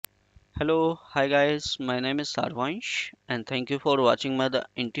Hello, hi guys, my name is Sarvansh and thank you for watching my the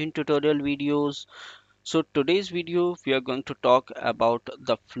Intune tutorial videos. So today's video we are going to talk about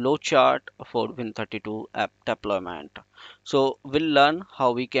the flowchart for Win32 app deployment. So we'll learn how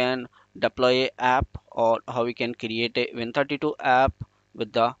we can deploy a app or how we can create a Win32 app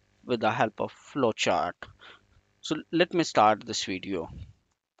with the help of flowchart. So let me start this video.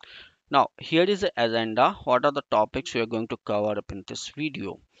 Now here is the agenda. What are the topics we are going to cover up in this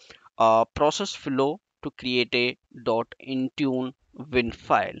video? Process flow to create a .intune win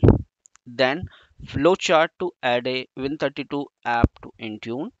file, then flowchart to add a Win32 app to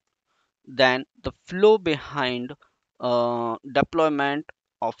Intune, then the flow behind deployment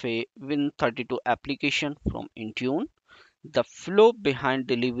of a Win32 application from Intune, the flow behind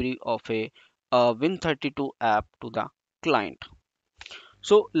delivery of a Win32 app to the client.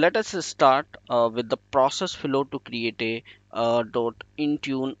 So let us start with the process flow to create a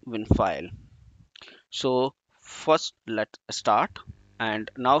 .intune win file. So first let's start, and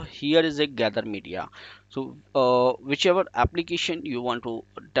now here is a gather media. So whichever application you want to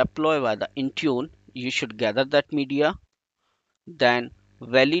deploy via the Intune, you should gather that media, then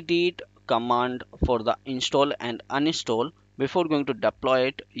validate command for the install and uninstall. Before going to deploy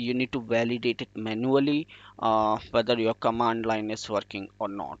it, you need to validate it manually, whether your command line is working or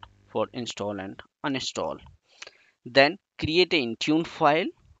not for install and uninstall. Then create a Intune file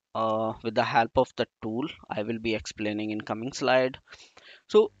with the help of the tool I will be explaining in coming slide.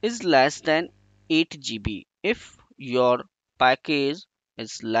 So is less than 8 GB. If your package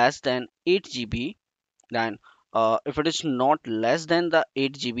is less than 8 GB, then if it is not less than the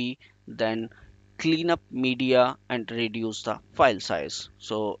 8 GB, then clean up media and reduce the file size.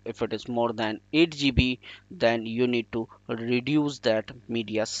 So if it is more than 8 GB, then you need to reduce that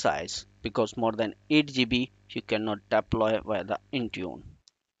media size, because more than 8 GB you cannot deploy via the Intune.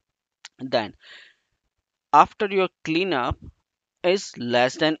 Then after your cleanup is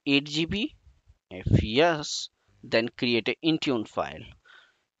less than 8 GB, if yes, then create a Intune file.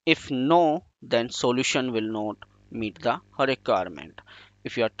 If no, then solution will not meet the requirement.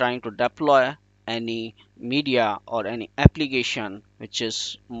 If you are trying to deploy any media or any application which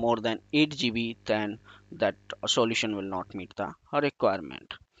is more than 8 GB, then that solution will not meet the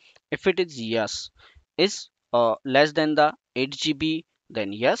requirement. If it is yes, is less than the 8 GB,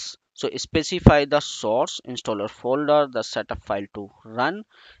 then yes. So specify the source installer folder, the setup file to run,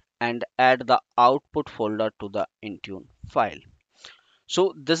 and add the output folder to the Intune file.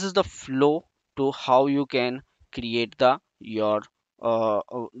 So this is the flow to how you can create the your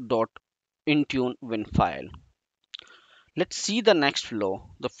dot Intune win file. Let's see the next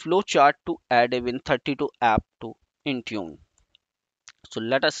flow, the flow chart to add a Win32 app to Intune. So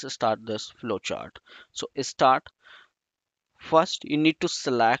let us start this flow chart. So start, first you need to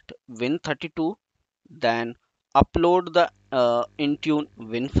select Win32, then upload the Intune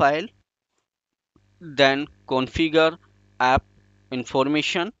win file, then configure app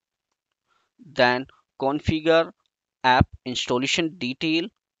information, then configure app installation detail,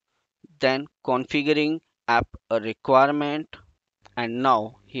 then configuring app requirement, and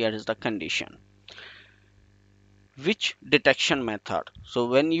now here is the condition. Which detection method? So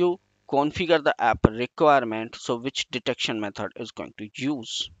when you configure the app requirement, so which detection method is going to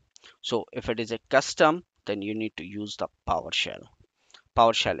use? So if it is a custom, then you need to use the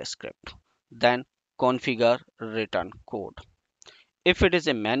PowerShell script. Then configure return code. If it is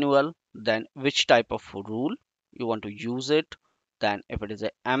a manual, then which type of rule you want to use it. Then if it is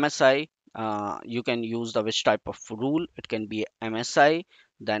a MSI, you can use the which type of rule. It can be MSI.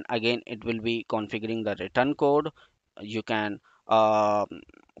 Then again it will be configuring the return code. You can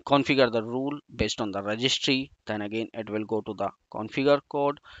configure the rule based on the registry. Then again it will go to the configure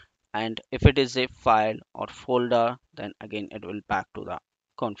code. And if it is a file or folder, then again it will back to the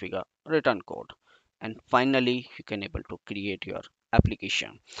configure return code. And finally you can able to create your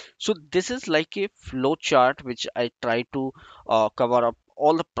application. So this is like a flow chart which I try to cover up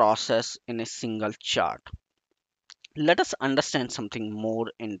all the process in a single chart. Let us understand something more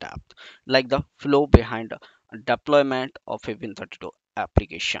in depth, like the flow behind deployment of a Win32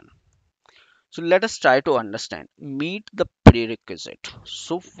 application. So let us try to understand. Meet the prerequisite.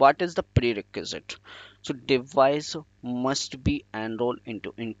 So what is the prerequisite? So device must be enrolled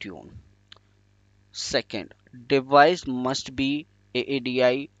into Intune. Second, device must be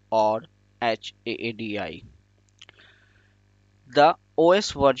AADI or HAADI. The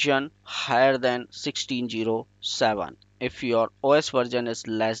OS version higher than 16.07. If your OS version is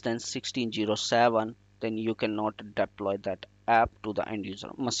less than 16.07, then you cannot deploy that app to the end user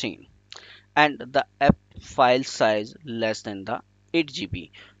machine. And the app file size less than the 8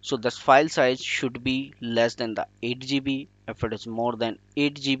 GB. So this file size should be less than the 8 GB. If it is more than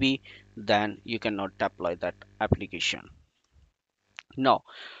 8 GB, then you cannot deploy that application. Now,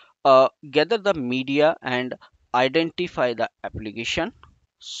 gather the media and identify the application.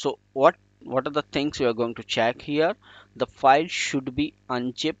 So what are the things we are going to check here? The file should be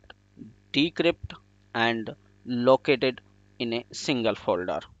unzipped, decrypted, and located in a single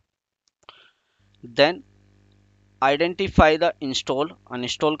folder. Then identify the install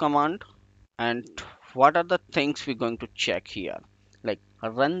uninstall command. And what are the things we're going to check here? Like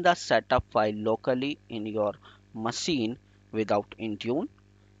run the setup file locally in your machine without Intune,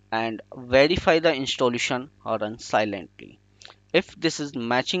 and verify the installation or run silently. If this is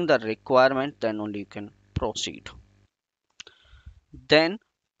matching the requirement, then only you can proceed. Then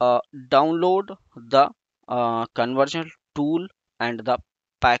download the conversion tool and the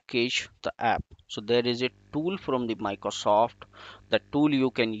package the app. So there is a tool from the Microsoft, the tool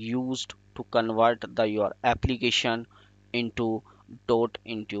you can use to convert your application into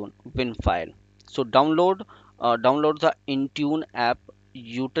 .intune win file. So download the Intune app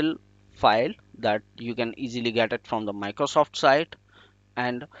util file that you can easily get it from the Microsoft site,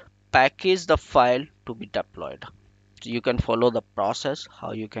 and package the file to be deployed. So you can follow the process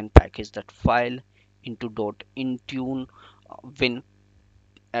how you can package that file into .intune win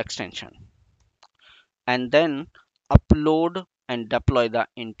extension, and then upload and deploy the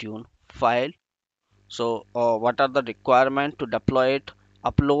Intune file. So what are the requirement to deploy it?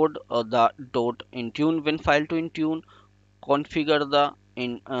 Upload the .intune win file to Intune, configure the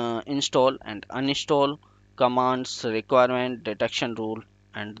install and uninstall commands, requirement, detection rule,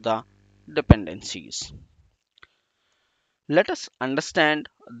 and the dependencies. Let us understand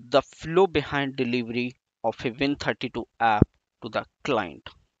the flow behind delivery of a Win32 app to the client.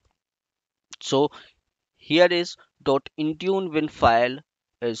 So here is .intune win file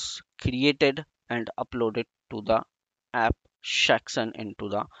is created and uploaded to the app section in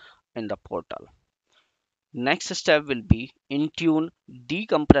the portal. Next step will be Intune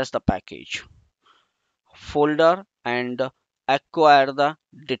decompress the package folder and acquire the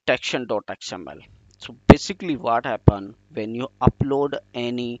detection.xml. So basically what happen when you upload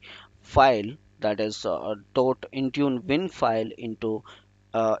any file, that is Intune win file into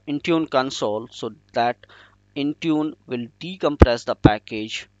Intune console, so that Intune will decompress the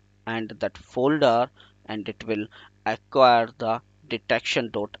package and that folder, and it will acquire the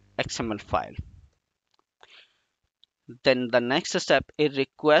detection.xml file. Then the next step, a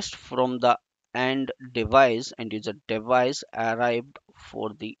request from the end device and user device arrived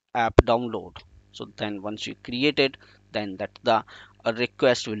for the app download. So then once you create it, then that the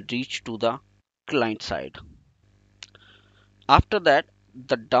request will reach to the client side. After that,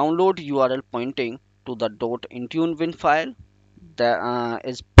 the download URL pointing to the .intune win file that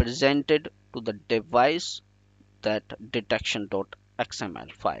is presented to the device. That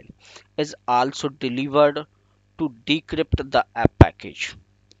detection.xml file is also delivered to decrypt the app package.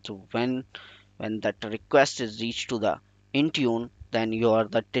 So when that request is reached to the Intune, then your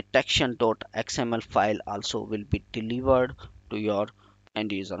the detection.xml file also will be delivered to your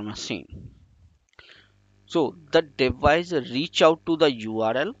end user machine. So the device reach out to the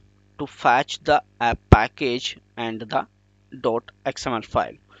URL to fetch the app package and the .xml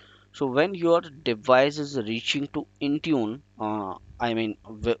file. So when your device is reaching to Intune,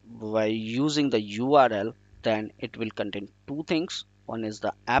 by using the URL, then it will contain two things. One is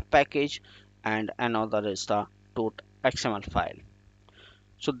the app package and another is the .xml file.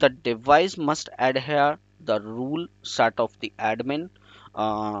 So the device must adhere the rule set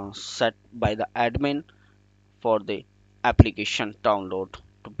by the admin for the application download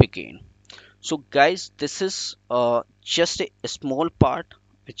to begin. So guys, this is just a small part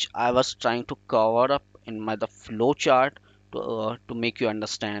which I was trying to cover up in my the flow chart to make you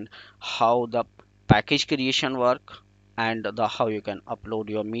understand how the package creation work, and the how you can upload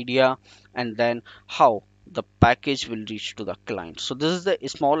your media, and then how the package will reach to the client. So this is the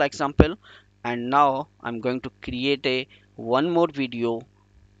small example, and now I'm going to create a one more video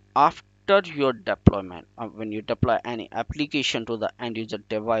after your deployment, when you deploy any application to the end user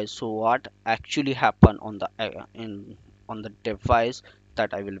device. So what actually happen on the on the device,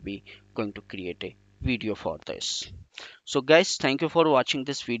 that I will be going to create a video for this. So guys, thank you for watching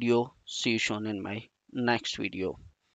this video. See you soon in my next video.